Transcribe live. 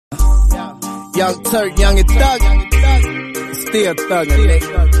Young Turk, young and thug. Still thuggin',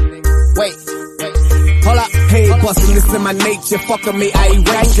 nigga. Wait. Hold up, hey, bustin', this in my nature. Fuck with me, I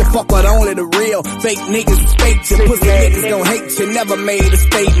erase you. Fuck with only the real. Fake niggas fake you. Pussy niggas gon' hate you. Never made a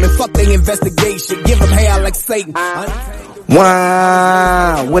statement. Fuck the investigation. Give them hell like Satan.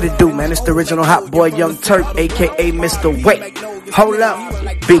 Wow, what it do, man? It's the original hot boy, Young Turk, aka Mr. Wait. Hold up,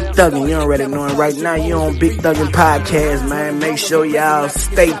 Big Thuggin', you already know it right now. You on Big Thuggin' Podcast, man. Make sure y'all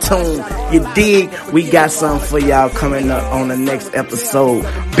stay tuned. You dig? We got something for y'all coming up on the next episode.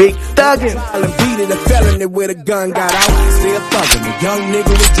 Big Thuggin'. I beat it, a felony with a gun got out. Still thuggin', the young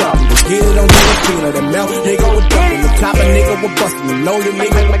nigga was dropping. The get it on Tarantino, the mouth nigga was ducking. The top of nigga was bustin', the know your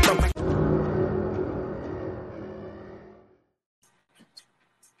nigga.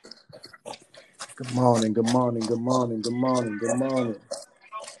 Good morning, good morning, good morning, good morning, good morning.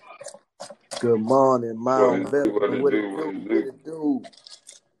 Good morning, Mount Veteran. What it do?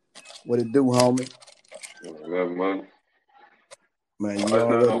 What it do, homie? Man, you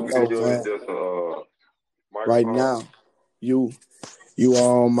already know, man. Right now, you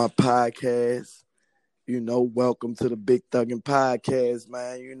are on my podcast. You know, welcome to the Big Thuggin' Podcast,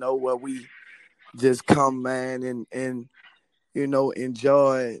 man. You know, where we just come, man, and you know,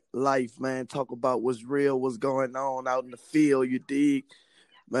 enjoy life, man. Talk about what's real, what's going on out in the field, you dig?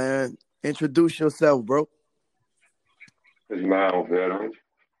 Man, introduce yourself, bro. It's Mount Veteran.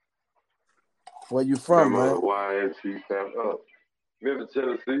 Where you from, man? YNT family. Memphis,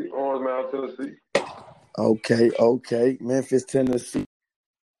 Tennessee. Orange Mound, Tennessee. Okay. Memphis, Tennessee.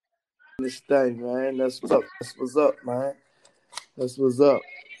 This thing, man. That's what's up, man. That's what's up.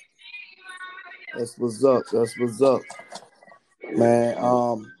 Man,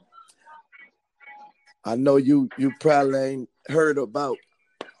 I know you probably ain't heard about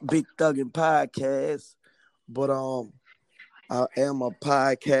Big Thuggin' Podcast, but I am a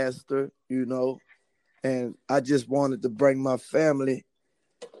podcaster, you know, and I just wanted to bring my family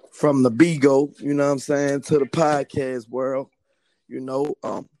from the Bigo, you know what I'm saying, to the podcast world, you know.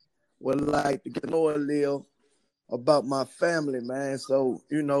 Would like to get to know a little about my family, man. So,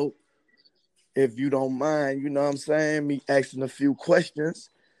 you know, if you don't mind, you know what I'm saying, me asking a few questions,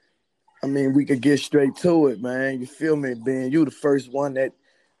 I mean, we could get straight to it, man. You feel me? Being you the first one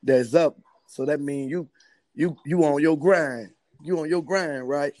that's up. So that means you on your grind. You on your grind,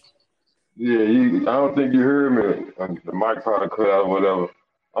 right? Yeah, I don't think you heard me. The mic probably cut out or whatever.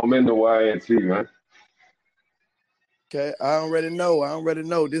 I'm in the YNT, man. Okay, I already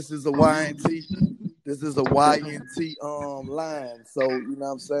know. This is a YNT. This is a YNT line. So, you know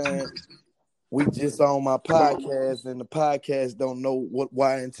what I'm saying? We just on my podcast, and the podcast don't know what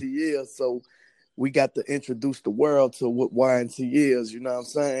YNT is, so we got to introduce the world to what YNT is, you know what I'm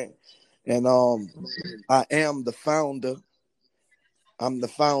saying? And I am the founder. I'm the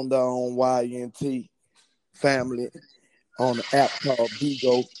founder on YNT family on the app called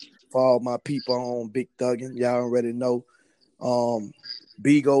Bigo. For all my people on Big Thuggin', y'all already know.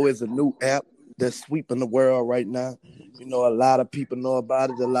 Bigo is a new app that's sweeping the world right now. You know, a lot of people know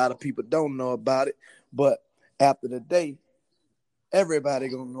about it. A lot of people don't know about it. But after the day, everybody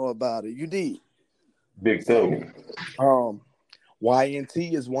gonna know about it. You did. Big thing.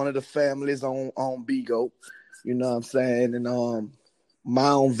 YNT is one of the families on Bigo. You know what I'm saying? And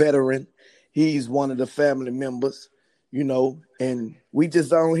Mount Veteran, he's one of the family members. You know, and we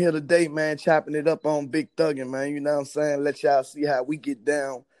just on here today, man, chopping it up on Big Thuggin', man. You know what I'm saying? Let y'all see how we get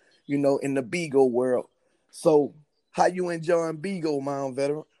down, you know, in the Bigo world. So, how you enjoying Bigo, Mount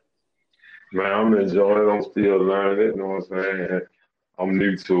Veteran? Man, I'm enjoying it. I'm still learning it. You know what I'm saying? I'm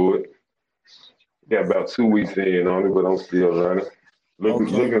new to it. Got about 2 weeks in on it, but I'm still learning. Looking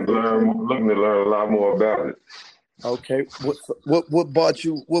to learn a lot more about it. Okay. What brought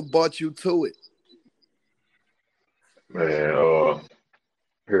you to it? Man,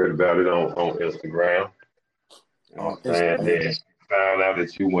 heard about it on Instagram. You know what I'm saying? Then found out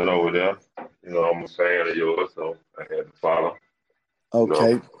that you went over there. You know, I'm a fan of yours, so I had to follow.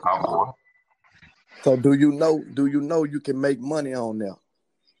 Okay. You know, so do you know you can make money on there?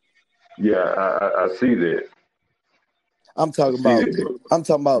 Yeah, I see that. I'm talking about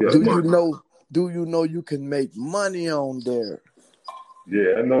yeah. do you know you can make money on there?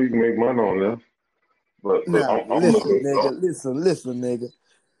 Yeah, I know you can make money on there. But now, listen, nigga.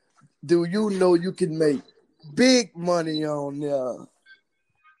 Do you know you can make big money on there?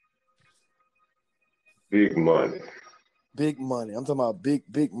 Big money. Big money. I'm talking about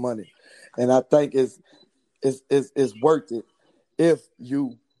big money. And I think it's worth it if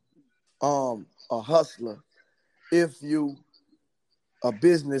you a hustler, if you a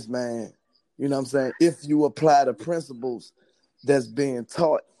businessman, you know what I'm saying? If you apply the principles that's being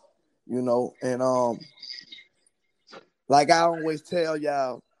taught you know, and like I always tell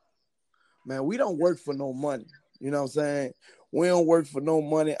y'all, man, we don't work for no money. You know what I'm saying? We don't work for no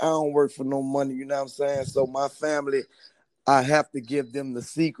money. I don't work for no money. You know what I'm saying? So my family, I have to give them the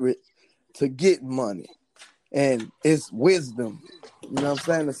secret to get money. And it's wisdom. You know what I'm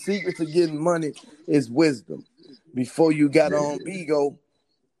saying? The secret to getting money is wisdom. Before you got on Bigo,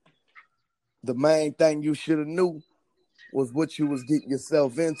 the main thing you should have knew was what you was getting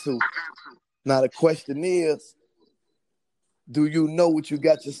yourself into. Now the question is, do you know what you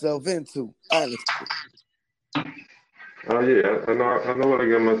got yourself into? Honestly. Oh yeah, I know what I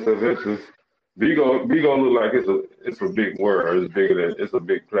got myself into. Bigo look like it's a big world. It's a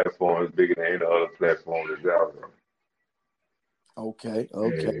big platform. It's bigger than any other platform that's out there. Okay.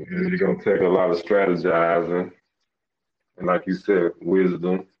 And you're gonna take a lot of strategizing and like you said,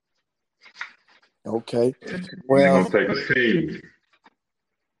 wisdom. Okay. And you're Well, gonna take a team.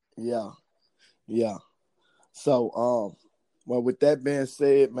 yeah. So, well, with that being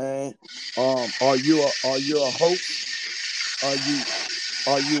said, man, are you a host? Are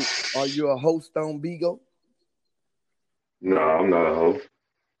you a host on Bigo? No, I'm not a host.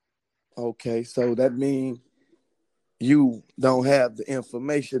 Okay, so that means you don't have the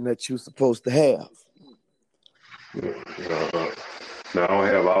information that you're supposed to have. No, no, I don't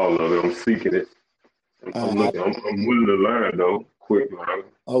have all of it. I'm seeking it. I'm Uh, looking. I'm willing to learn though. Quick learner.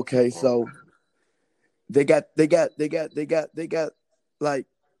 okay, so they got like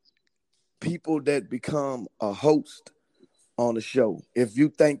people that become a host on the show. If you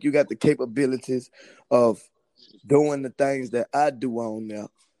think you got the capabilities of doing the things that I do on there,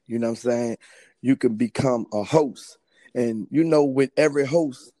 you know what I'm saying, you can become a host. And you know, with every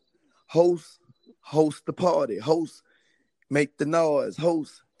host the party, host make the noise,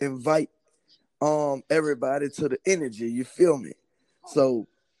 host invite everybody to the energy, you feel me? So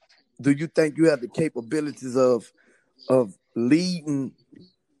do you think you have the capabilities of leading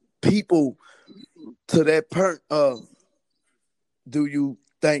people to that point? Do you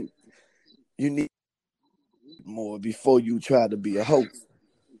think you need more before you try to be a host?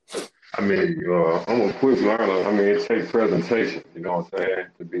 I mean, I'm a quick learner. I mean, it takes presentation. You know what I'm saying?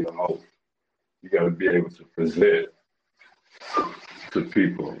 To be a host, you got to be able to present to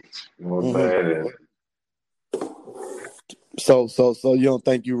people. You know what I'm Mm-hmm. saying? And So you don't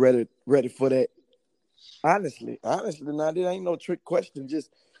think you ready for that? Honestly, now there ain't no trick question.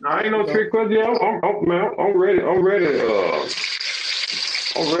 Just I ain't you no know, trick question. Yeah, man, I'm ready. I'm ready.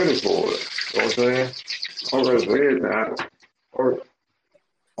 I'm ready for it. You know what I'm saying? I'm ready for it now.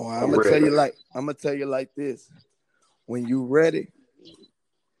 I'm I'm gonna tell ready. you like this. When you ready,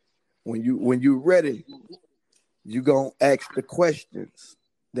 when you ready, you gonna ask the questions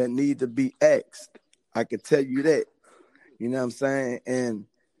that need to be asked. I can tell you that. You know what I'm saying? And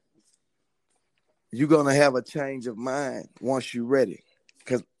you're gonna have a change of mind once you're ready.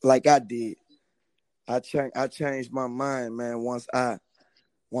 Cause like I did, I changed my mind, man, once I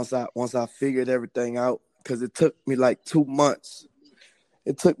figured everything out. Cause it took me like 2 months.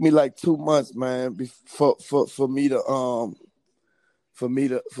 It took me like 2 months, man, for me to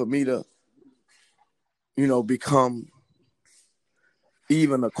you know, become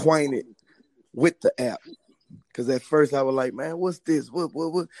even acquainted with the app. Cause at first I was like, man, what's this? What?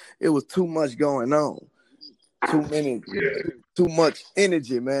 It was too much going on. Yeah. Too much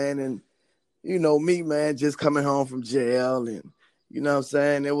energy, man. And you know me, man, just coming home from jail, and you know what I'm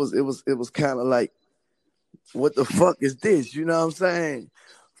saying? It was kind of like, what the fuck is this? You know what I'm saying?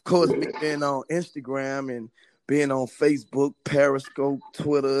 Of course, me being on Instagram and being on Facebook, Periscope,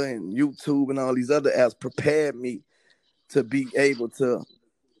 Twitter, and YouTube, and all these other apps prepared me to be able to,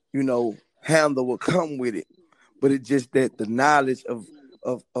 you know, handle what come with it. But it's just that the knowledge of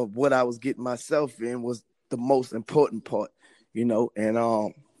what I was getting myself in was the most important part, you know, and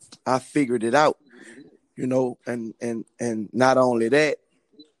I figured it out, you know, and not only that,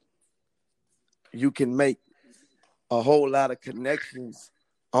 you can make a whole lot of connections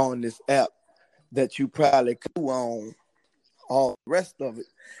on this app that you probably could do on all the rest of it.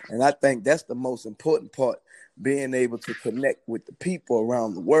 And I think that's the most important part, being able to connect with the people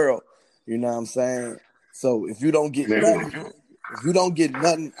around the world. You know what I'm saying? So if you don't get nothing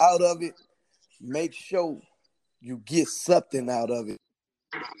out of it, make sure you get something out of it,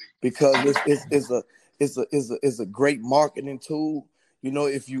 because it's a great marketing tool. You know,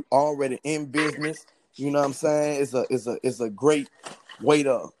 if you already in business, you know what I'm saying? It's a great way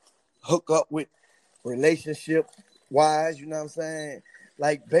to hook up with relationship wise, you know what I'm saying?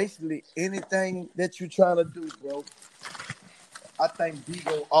 Like basically anything that you're trying to do, bro. I think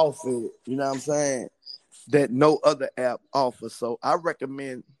Bigo offers it, you know what I'm saying? That no other app offers. So I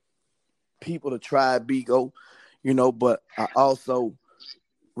recommend people to try Bigo, you know, but I also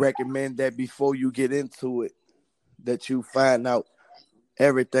recommend that before you get into it, that you find out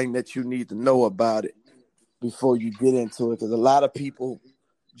everything that you need to know about it before you get into it. Because a lot of people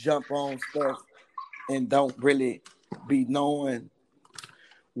jump on stuff and don't really be knowing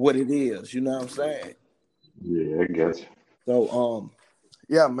what it is. You know what I'm saying? Yeah, I guess. So,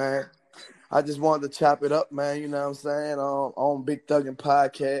 yeah, man. I just wanted to chop it up, man. You know what I'm saying? On Big Thuggin'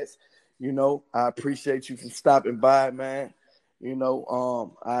 Podcast. You know, I appreciate you for stopping by, man. You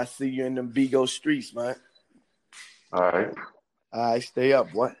know, I see you in them Bigo streets, man. All right. All right, stay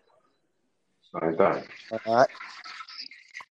up, boy. Same thing. All right.